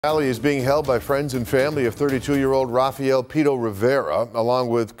Rally is being held by friends and family of 32-year-old Rafael Pito Rivera, along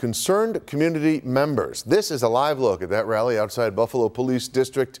with concerned community members. This is a live look at that rally outside Buffalo Police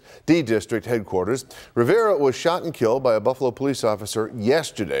District D District headquarters. Rivera was shot and killed by a Buffalo police officer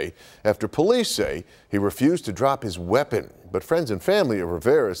yesterday after police say he refused to drop his weapon. But friends and family of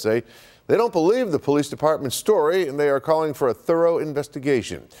Rivera say they don't believe the police department's story, and they are calling for a thorough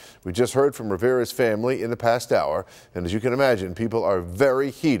investigation. We just heard from Rivera's family in the past hour, and as you can imagine, people are very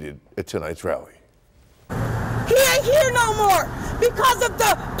heated at tonight's rally. He ain't here no more because of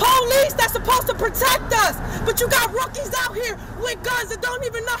the police that's supposed to protect us. But you got rookies out here with guns that don't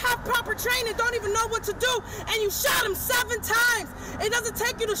even have proper training, don't even know what to do, and you shot him 7 times. It doesn't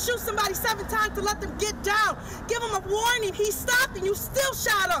take you to shoot somebody 7 times to let them get down. Give him a warning. He stopped and you still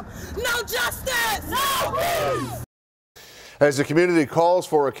shot him. No justice! No peace! As the community calls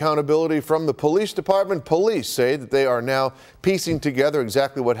for accountability from the police department, police say that they are now piecing together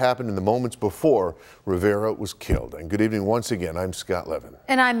exactly what happened in the moments before Rivera was killed. And good evening once again. I'm Scott Levin.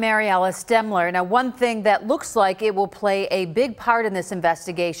 And I'm Mary Alice Demler. Now, one thing that looks like it will play a big part in this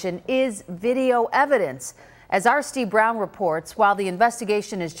investigation is video evidence. As our Steve Brown reports, while the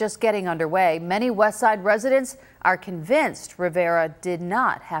investigation is just getting underway, many West Side residents are convinced Rivera did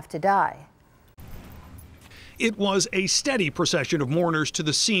not have to die. It was a steady procession of mourners to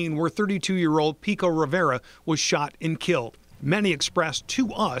the scene where 32-year-old Pico Rivera was shot and killed. Many expressed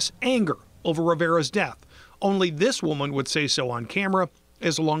to us anger over Rivera's death. Only this woman would say so on camera,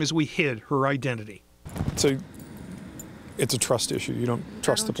 as long as we hid her identity. It's a trust issue. You don't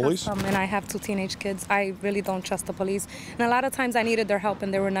trust the police? And I have 2 teenage kids. I really don't trust the police. And a lot of times I needed their help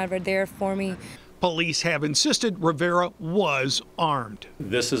and they were never there for me. Police have insisted Rivera was armed.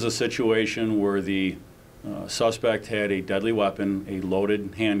 This is a situation where the suspect had a deadly weapon, a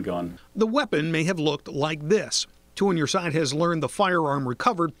loaded handgun. The weapon may have looked like this. 2 on your side has learned the firearm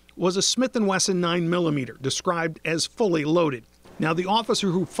recovered was a Smith & Wesson 9mm, described as fully loaded. Now, the officer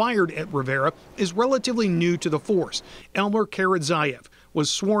who fired at Rivera is relatively new to the force. Elmer Karadzayev was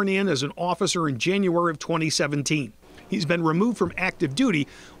sworn in as an officer in January of 2017. He's been removed from active duty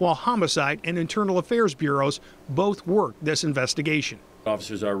while Homicide and Internal Affairs bureaus both work this investigation.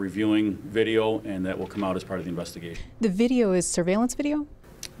 Officers are reviewing video, and that will come out as part of the investigation. The video is surveillance video?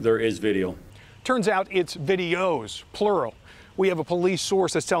 There is video. Turns out it's videos, plural. We have a police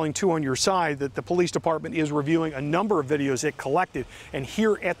source that's telling 2 on your side that the police department is reviewing a number of videos it collected. And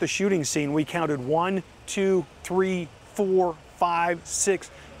here at the shooting scene, we counted 1, 2, 3, 4, 5,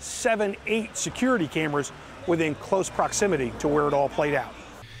 6, 7, 8 security cameras within close proximity to where it all played out.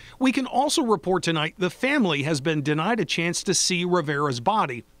 We can also report tonight the family has been denied a chance to see Rivera's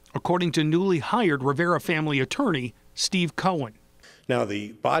body, according to newly hired Rivera family attorney Steve Cohen. Now,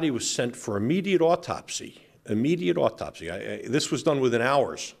 the body was sent for immediate autopsy. This was done within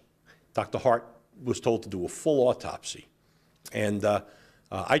hours. Dr. Hart was told to do a full autopsy. And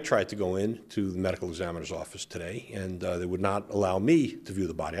I tried to go in to the medical examiner's office today, and they would not allow me to view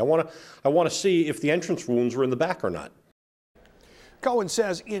the body. I want to see if the entrance wounds were in the back or not. Cohen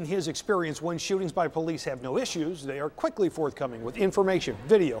says in his experience, when shootings by police have no issues, they are quickly forthcoming with information,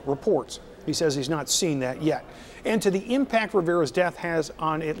 video, reports. He says he's not seen that yet. And to the impact Rivera's death has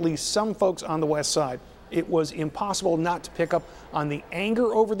on at least some folks on the West Side, it was impossible not to pick up on the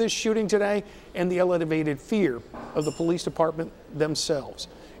anger over this shooting today and the elevated fear of the police department themselves.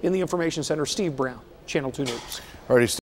 In the Information Center, Steve Brown, Channel 2 News.